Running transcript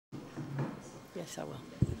Yes, I will.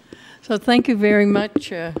 So thank you very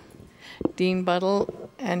much, Dean Buttle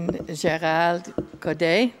and Gérald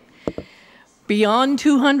Godet. Beyond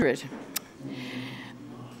 200.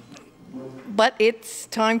 But it's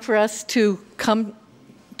time for us to come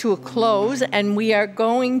to a close, and we are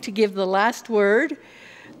going to give the last word,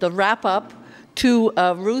 the wrap-up, to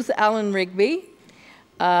Ruth Allen Rigby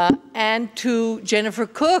and to Jennifer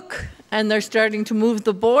Cooke, and they're starting to move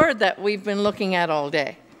the board that we've been looking at all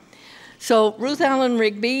day. So Ruth Allen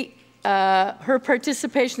Rigby, her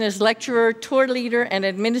participation as lecturer, tour leader, and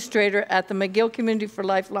administrator at the McGill Community for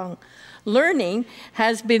Lifelong Learning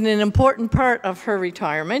has been an important part of her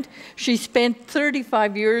retirement. She spent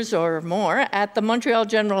 35 years or more at the Montreal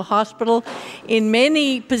General Hospital in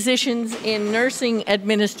many positions in nursing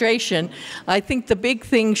administration. I think the big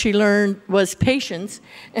thing she learned was patience.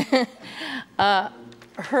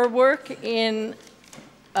 Her work in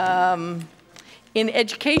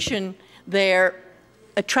education there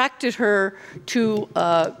attracted her to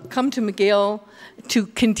come to McGill to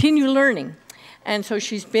continue learning. And so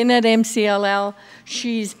she's been at MCLL,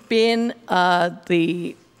 she's been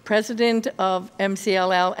the president of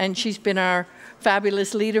MCLL, and she's been our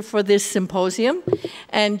fabulous leader for this symposium.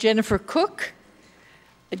 And Jennifer Cooke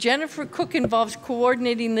involves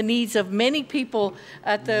coordinating the needs of many people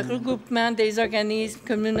at the Regroupement des Organismes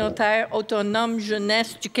Communautaires Autonomes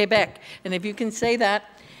Jeunesse du Québec. And if you can say that,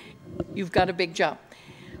 you've got a big job.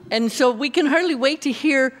 And so we can hardly wait to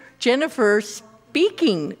hear Jennifer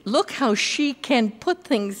speaking. Look how she can put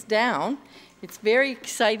things down. It's very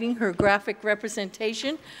exciting, her graphic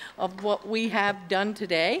representation of what we have done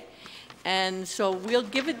today. And so we'll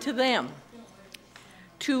give it to them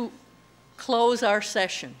to close our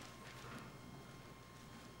session.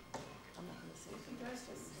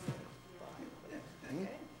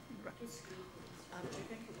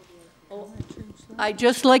 I'd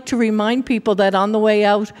just like to remind people that on the way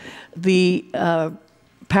out, the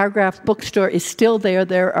Paragraph bookstore is still there.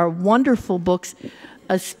 There are wonderful books,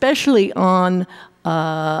 especially on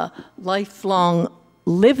lifelong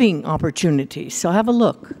living opportunities. So have a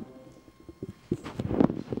look.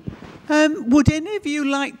 Would any of you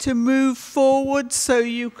like to move forward so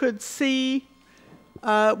you could see?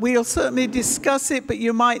 We'll certainly discuss it, but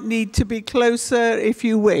you might need to be closer if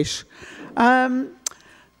you wish.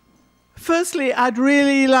 Firstly, I'd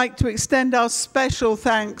really like to extend our special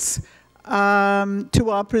thanks to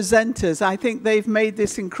our presenters. I think they've made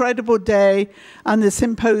this incredible day and the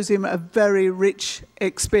symposium a very rich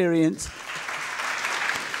experience.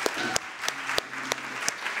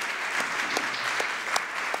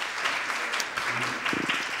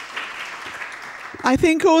 I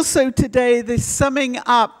think also today the summing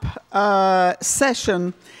up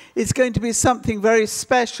session is going to be something very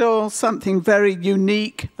special, something very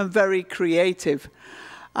unique and very creative.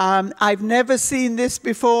 I've never seen this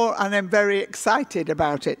before, and I'm very excited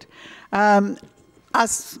about it.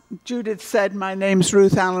 As Judith said, my name's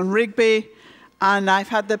Ruth Allen Rigby, and I've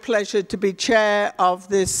had the pleasure to be chair of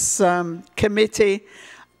this committee.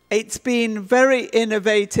 It's been very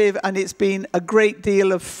innovative, and it's been a great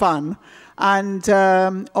deal of fun. And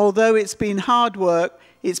although it's been hard work,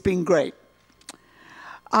 it's been great.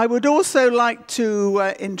 I would also like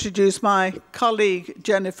to introduce my colleague,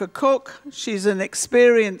 Jennifer Cooke. She's an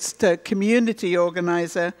experienced community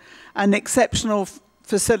organizer, an exceptional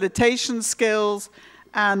facilitation skills,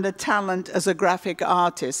 and a talent as a graphic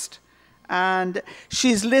artist. And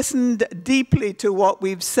she's listened deeply to what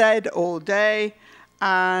we've said all day,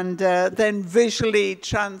 and then visually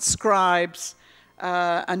transcribes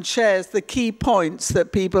and shares the key points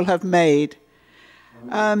that people have made.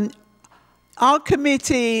 Our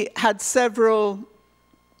committee had several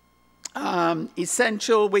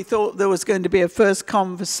essential. We thought there was going to be a first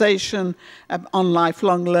conversation on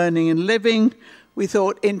lifelong learning and living. We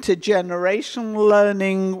thought intergenerational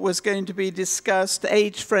learning was going to be discussed,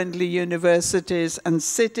 age-friendly universities and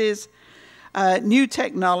cities, new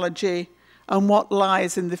technology, and what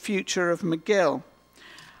lies in the future of McGill.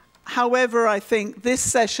 However, I think this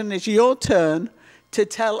session is your turn to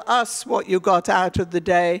tell us what you got out of the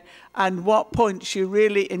day and what points you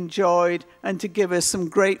really enjoyed, and to give us some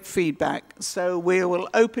great feedback. So we will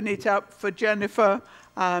open it up for Jennifer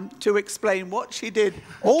to explain what she did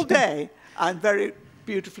all day and very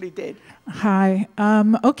beautifully did. Hi.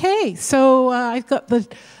 Okay, so I've got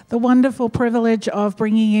the wonderful privilege of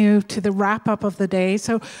bringing you to the wrap-up of the day.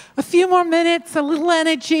 So a few more minutes, a little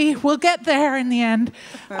energy. We'll get there in the end.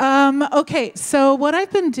 Okay, so what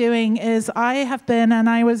I've been doing is I have been, and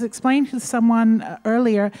I was explaining to someone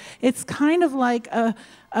earlier, it's kind of like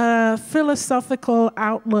a philosophical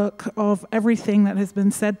outlook of everything that has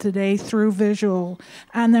been said today through visual.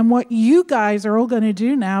 And then what you guys are all going to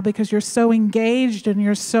do now, because you're so engaged and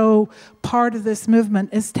you're so part of this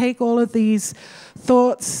movement, is take all of these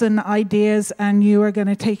thoughts and ideas and you are going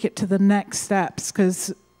to take it to the next steps,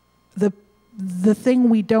 because the thing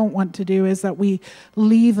we don't want to do is that we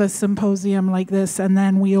leave a symposium like this and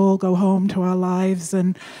then we all go home to our lives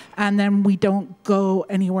and then we don't go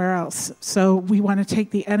anywhere else. So we want to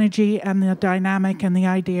take the energy and the dynamic and the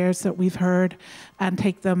ideas that we've heard and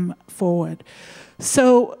take them forward.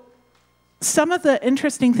 So some of the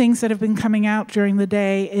interesting things that have been coming out during the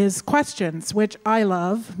day is questions, which I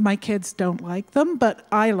love. My kids don't like them, but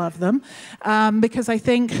I love them because I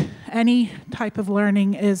think any type of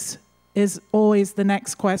learning is always the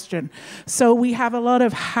next question. So we have a lot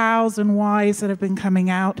of hows and whys that have been coming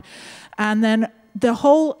out. And then the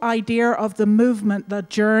whole idea of the movement, the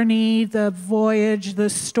journey, the voyage, the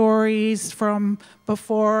stories from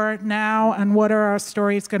before, now, and what are our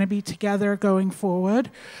stories going to be together going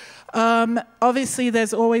forward. Obviously,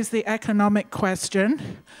 there's always the economic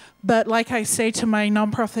question. But like I say to my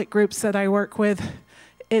nonprofit groups that I work with,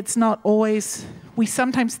 it's not always, we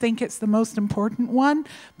sometimes think it's the most important one,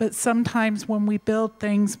 but sometimes when we build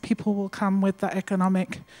things, people will come with the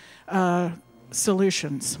economic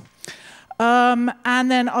solutions. And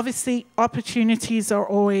then obviously opportunities are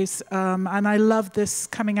always, and I love this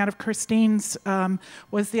coming out of Christine's,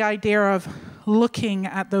 was the idea of looking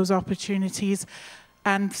at those opportunities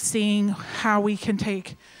and seeing how we can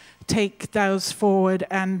take those forward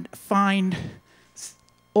and find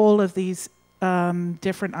all of these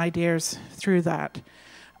different ideas through that.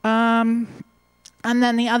 And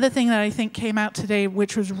then the other thing that I think came out today,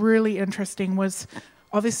 which was really interesting, was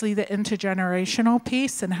obviously the intergenerational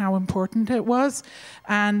piece and how important it was,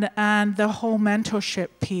 and the whole mentorship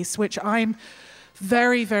piece, which I'm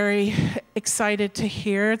very, very excited to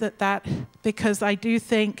hear that because I do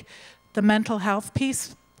think the mental health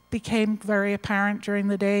piece became very apparent during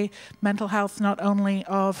the day. Mental health not only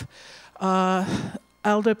of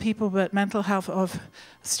elder people, but mental health of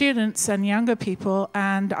students and younger people.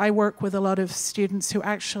 And I work with a lot of students who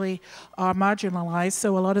actually are marginalized,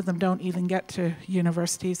 so a lot of them don't even get to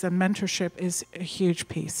universities, and mentorship is a huge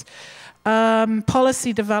piece.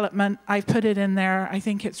 Policy development, I put it in there. I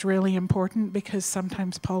think it's really important because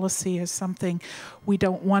sometimes policy is something we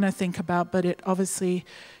don't want to think about, but it obviously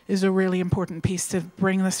is a really important piece to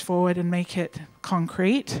bring this forward and make it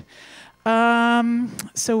concrete.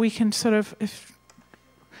 So we can sort of, if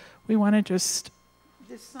we want to just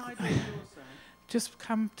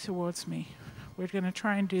come towards me. We're going to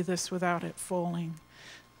try and do this without it falling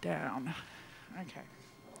down. Okay.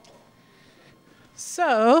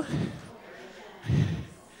 So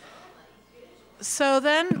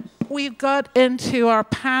then we got into our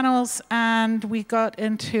panels and we got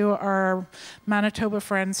into our Manitoba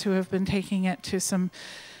friends who have been taking it to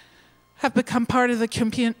have become part of the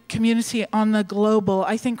community on the global.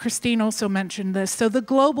 I think Christine also mentioned this. So the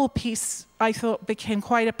global piece, I thought, became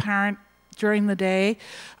quite apparent during the day.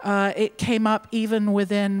 It came up even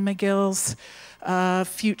within McGill's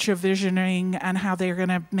future visioning and how they're going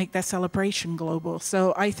to make their celebration global.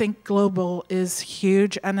 So I think global is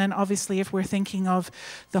huge. And then obviously if we're thinking of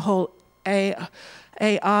the whole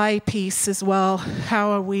AI piece as well,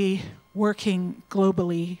 how are we working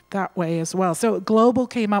globally that way as well? So global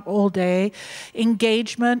came up all day.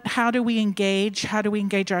 Engagement, how do we engage? How do we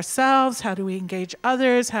engage ourselves? How do we engage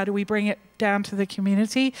others? How do we bring it down to the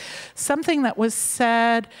community? Something that was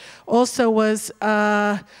said also was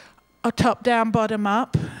a top-down,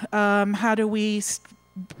 bottom-up. How do we,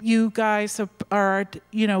 you guys are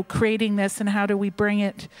creating this, and how do we bring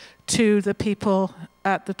it to the people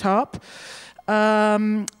at the top?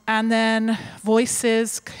 And then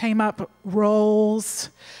voices came up, roles,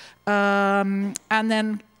 and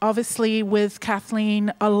then obviously with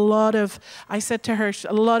Kathleen, I said to her,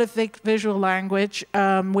 a lot of visual language,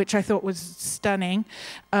 which I thought was stunning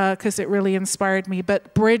because it really inspired me,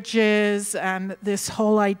 but bridges and this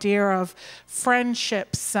whole idea of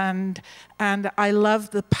friendships, and I love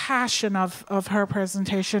the passion of her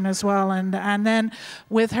presentation as well. And then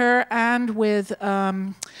with her and with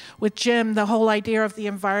Jim, the whole idea of the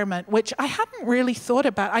environment, which I hadn't really thought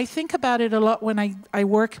about. I think about it a lot when I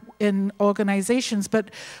work in organizations, but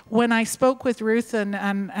when I spoke with Ruth and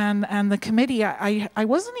the committee, I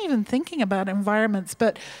wasn't even thinking about environments,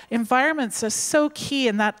 but environments are so key,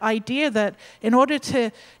 and that idea that in order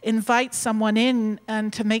to invite someone in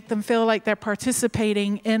and to make them feel like they're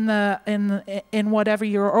participating in the in whatever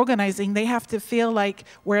you're organizing, they have to feel like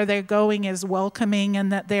where they're going is welcoming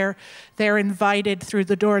and that they're invited through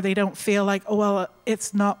the door. They don't feel like, oh, well,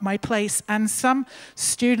 it's not my place. And some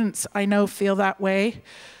students I know feel that way.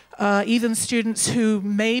 Even students who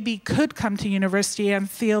maybe could come to university and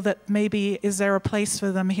feel that maybe is there a place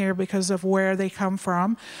for them here because of where they come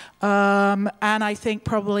from. And I think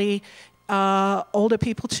probably older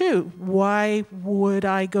people too. Why would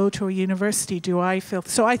I go to a university? Do I feel...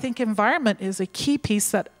 So I think environment is a key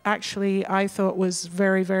piece that actually I thought was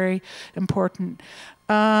very, very important.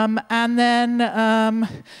 And then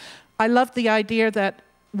I love the idea that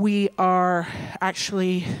we are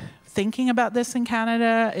actually thinking about this in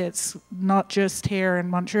Canada. It's not just here in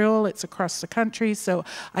Montreal, it's across the country. So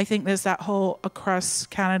I think there's that whole across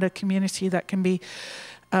Canada community that can be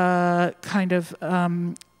kind of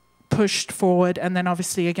pushed forward. And then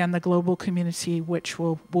obviously, again, the global community, which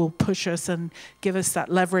will push us and give us that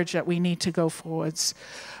leverage that we need to go forwards.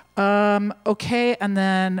 Okay, and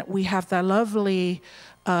then we have that lovely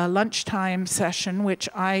lunchtime session, which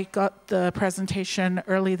I got the presentation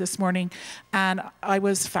early this morning, and I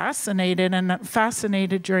was fascinated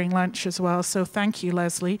during lunch as well. So thank you,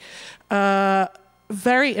 Leslie.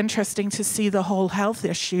 Very interesting to see the whole health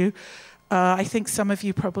issue. I think some of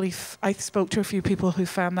you probably, I spoke to a few people who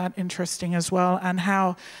found that interesting as well, and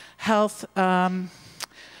how health, the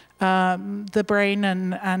brain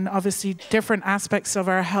and obviously different aspects of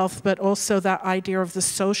our health, but also that idea of the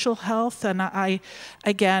social health. And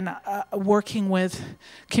again, working with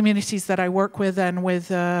communities that I work with and with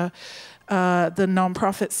the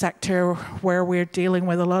nonprofit sector where we're dealing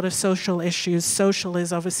with a lot of social issues. Social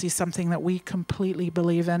is obviously something that we completely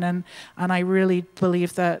believe in, and I really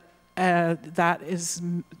believe that that is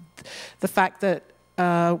the fact that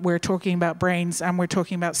we're talking about brains and we're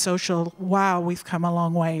talking about social. Wow, we've come a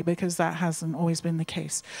long way, because that hasn't always been the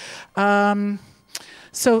case. So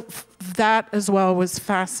that as well was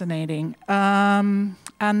fascinating. And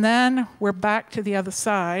then we're back to the other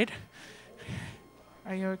side.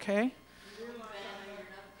 Are you okay?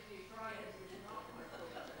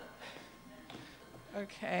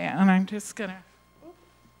 Okay, and I'm just gonna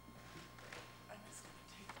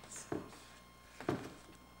take this off.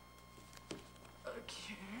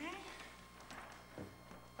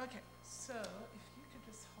 Okay, so if you could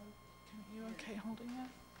just hold, you okay holding it?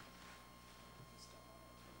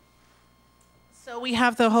 So we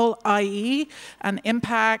have the whole IE and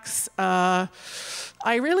impacts.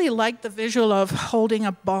 I really like the visual of holding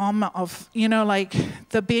a bomb, of, you know, like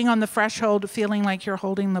the being on the threshold, feeling like you're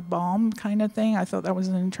holding the bomb kind of thing. I thought that was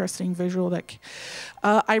an interesting visual. That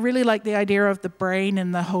I really like the idea of the brain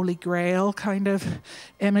and the Holy Grail kind of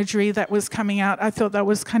imagery that was coming out. I thought that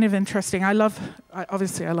was kind of interesting.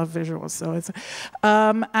 Obviously I love visuals, so it's,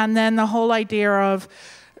 and then the whole idea of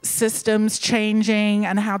systems changing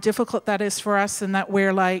and how difficult that is for us, and that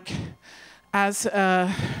we're like, as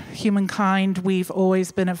humankind, we've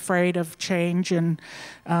always been afraid of change, and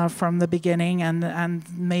from the beginning, and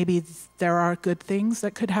maybe there are good things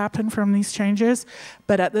that could happen from these changes,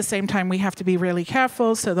 but at the same time we have to be really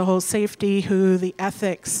careful. So the whole safety, the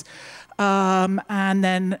ethics, and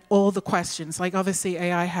then all the questions. Like obviously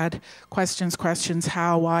AI had questions,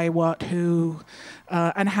 how, why, what, who,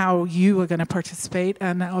 and how you were going to participate.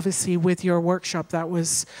 And obviously with your workshop, that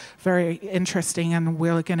was very interesting, and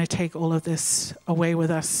we're going to take all of this away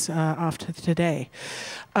with us after today.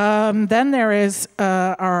 Then there is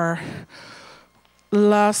our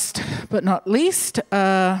last but not least,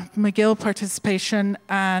 McGill participation,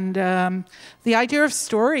 and the idea of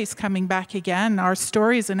stories coming back again, our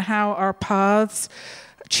stories and how our paths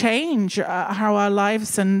change, how our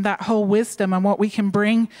lives and that whole wisdom and what we can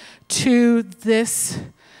bring to this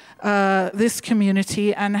this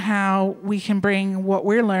community, and how we can bring what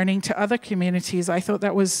we're learning to other communities. I thought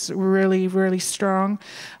that was really, really strong.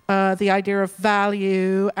 The idea of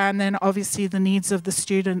value, and then obviously the needs of the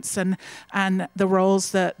students, and the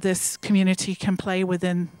roles that this community can play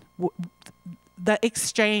within the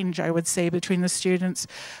exchange, I would say, between the students.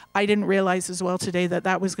 I didn't realize as well today that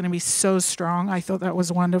that was going to be so strong. I thought that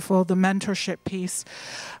was wonderful, the mentorship piece.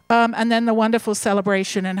 And then the wonderful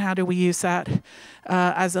celebration, and how do we use that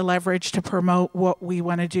as a leverage to promote what we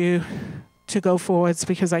want to do to go forwards,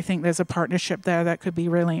 because I think there's a partnership there that could be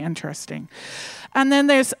really interesting. And then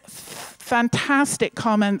there's fantastic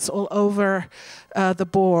comments all over the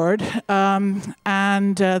board,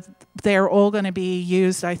 and they're all going to be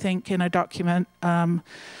used, I think, in a document.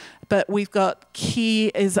 But we've got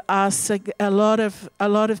key is us. A lot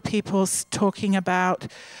of people talking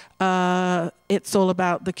about it's all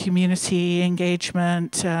about the community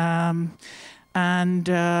engagement, And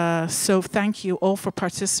so thank you all for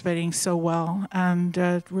participating so well. And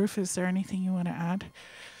Ruth, is there anything you want to add?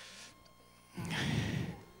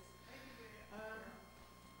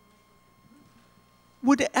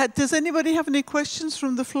 Does anybody have any questions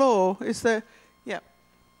from the floor? Is there? Yeah.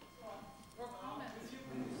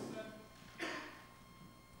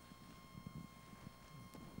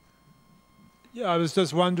 Yeah, I was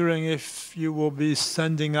just wondering if you will be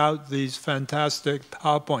sending out these fantastic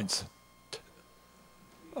PowerPoints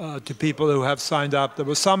to people who have signed up. There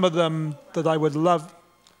were some of them that I would love.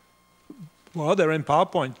 Well, they're in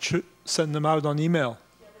PowerPoint. Send them out on email.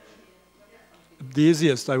 The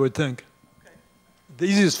easiest, I would think. The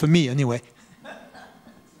easiest for me, anyway.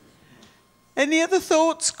 Any other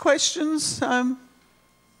thoughts, questions?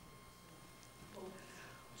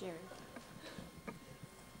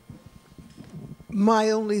 My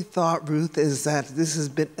only thought, Ruth, is that this has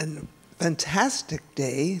been a fantastic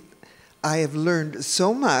day. I have learned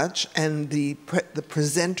so much, and the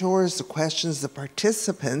presenters, the questions, the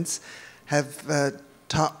participants have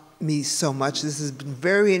taught me so much. This has been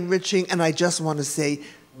very enriching, and I just want to say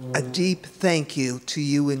a deep thank you to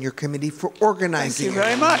you and your committee for organizing. Thank you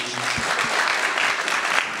very much.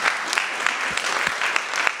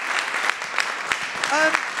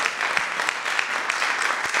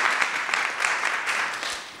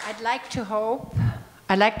 I'd like to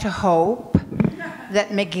hope that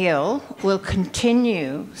McGill will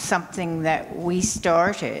continue something that we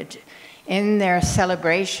started in their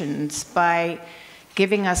celebrations by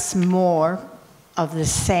giving us more of the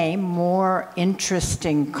same, more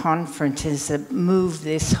interesting conferences that move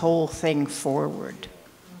this whole thing forward.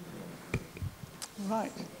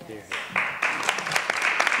 Right.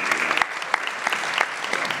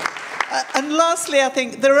 And lastly, I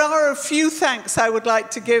think there are a few thanks I would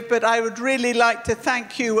like to give, but I would really like to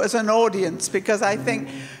thank you as an audience, because I think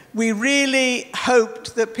we really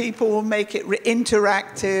hoped that people will make it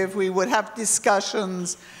interactive, we would have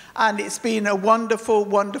discussions, and it's been a wonderful,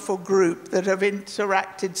 wonderful group that have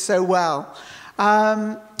interacted so well.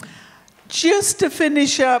 Just to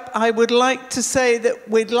finish up, I would like to say that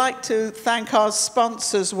we'd like to thank our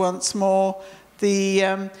sponsors once more.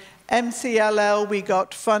 The MCLL we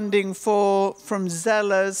got funding from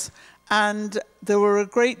Zellers, and there were a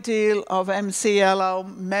great deal of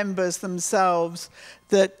MCLL members themselves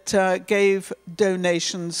that gave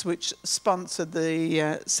donations which sponsored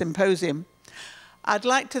the symposium. I'd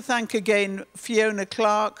like to thank again Fiona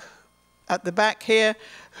Clark at the back here,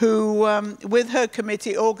 who with her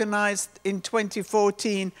committee organized in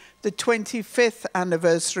 2014 the 25th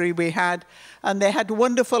anniversary we had, and they had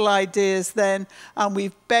wonderful ideas then, and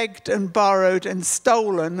we've begged and borrowed and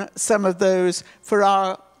stolen some of those for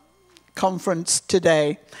our conference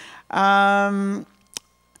today. I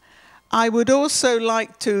would also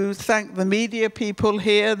like to thank the media people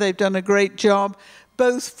here. They've done a great job,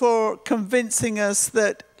 both for convincing us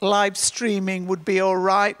that live streaming would be all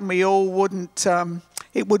right and we all wouldn't,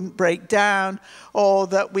 it wouldn't break down, or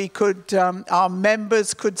that we could, our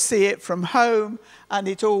members could see it from home, and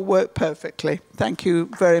it all worked perfectly. Thank you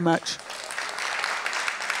very much.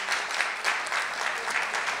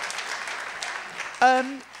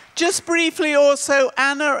 Just briefly also,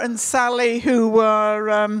 Anna and Sally, who are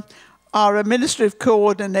our administrative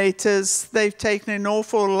coordinators, they've taken an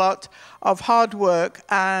awful lot of hard work,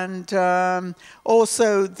 and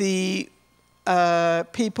also the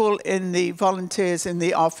people in the volunteers in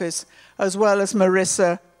the office, as well as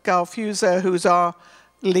Marissa Galfuser, who's our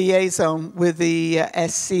liaison with the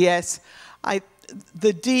SCS.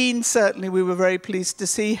 The Dean, certainly, we were very pleased to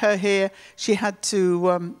see her here. She had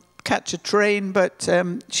to catch a train, but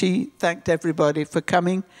she thanked everybody for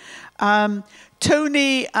coming.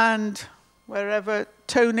 Tony and wherever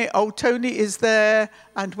Tony is there,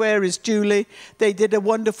 and where is Julie? They did a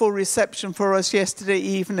wonderful reception for us yesterday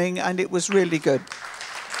evening, and it was really good.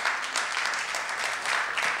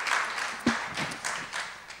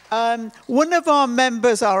 One of our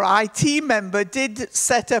members, our IT member, did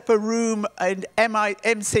set up a room in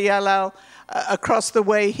MCLL across the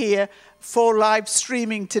way here for live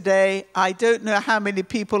streaming today. I don't know how many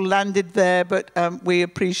people landed there, but we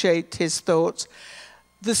appreciate his thoughts.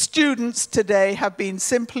 The students today have been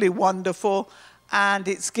simply wonderful, and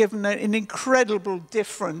it's given an incredible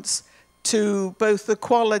difference to both the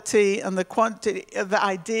quality and the quantity of the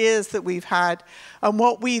ideas that we've had. And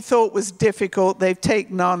what we thought was difficult, they've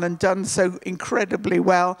taken on and done so incredibly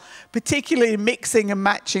well, particularly mixing and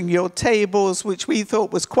matching your tables, which we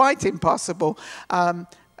thought was quite impossible.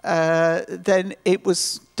 Then it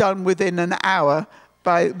was done within an hour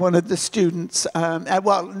by one of the students.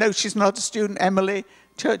 Well, no, she's not a student, Emily.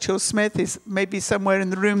 Churchill-Smith is maybe somewhere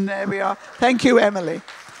in the room. There we are. Thank you, Emily.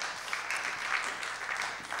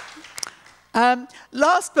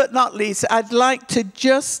 Last but not least, I'd like to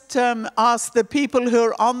just ask the people who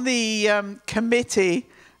are on the committee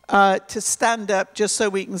to stand up just so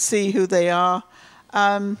we can see who they are.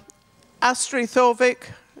 Astrid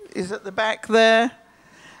Thorvik is at the back there.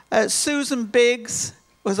 Susan Biggs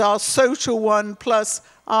was our social one, plus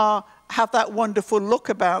our have that wonderful look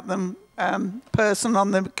about them person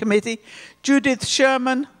on the committee. Judith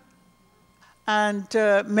Sherman and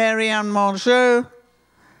Marianne Mongeau.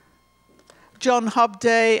 John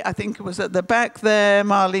Hobday, I think it was at the back there.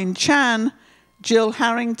 Marlene Chan, Jill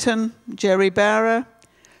Harrington, Jerry Barrow,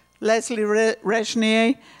 Leslie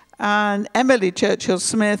Regnier, and Emily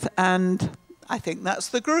Churchill-Smith, and I think that's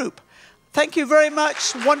the group. Thank you very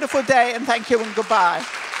much. Wonderful day, and thank you and goodbye.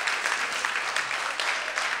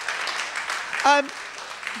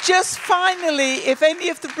 Just finally, if any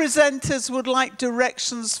of the presenters would like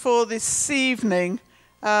directions for this evening,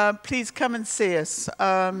 please come and see us.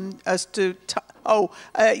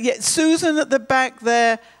 Susan at the back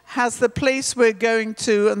there has the place we're going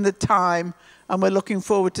to and the time, and we're looking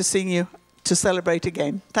forward to seeing you to celebrate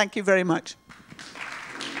again. Thank you very much.